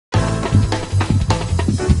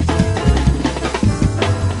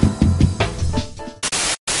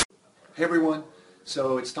Hey everyone,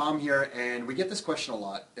 so it's Tom here, and we get this question a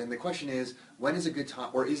lot, and the question is, when is a good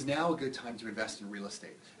time, or is now a good time to invest in real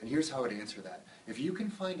estate? And here's how I'd answer that. If you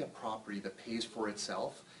can find a property that pays for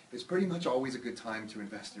itself, it's pretty much always a good time to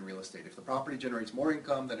invest in real estate. If the property generates more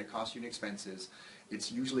income than it costs you in expenses,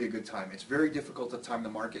 it's usually a good time. It's very difficult to time the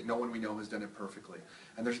market. No one we know has done it perfectly.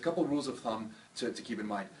 And there's a couple rules of thumb to keep in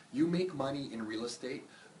mind. You make money in real estate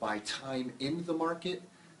by time in the market,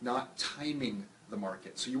 not timing the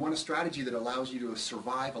market. So you want a strategy that allows you to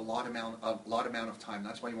survive a lot amount of time.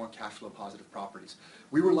 That's why you want cash flow positive properties.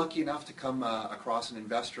 We were lucky enough to come across an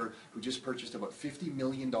investor who just purchased about $50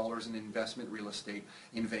 million in investment real estate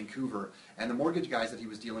in Vancouver. And the mortgage guys that he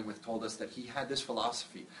was dealing with told us that he had this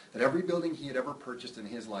philosophy, that every building he had ever purchased in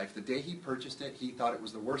his life, the day he purchased it, he thought it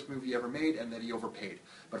was the worst move he ever made and that he overpaid.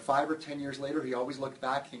 But 5 or 10 years later, he always looked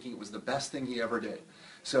back thinking it was the best thing he ever did.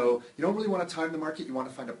 So you don't really want to time the market. You want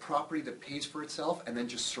to find a property that pays for itself and then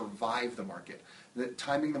just survive the market.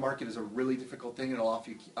 Timing the market is a really difficult thing, and it'll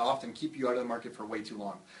often keep you out of the market for way too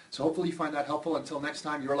long. So hopefully you find that helpful. Until next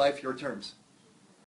time, your life, your terms.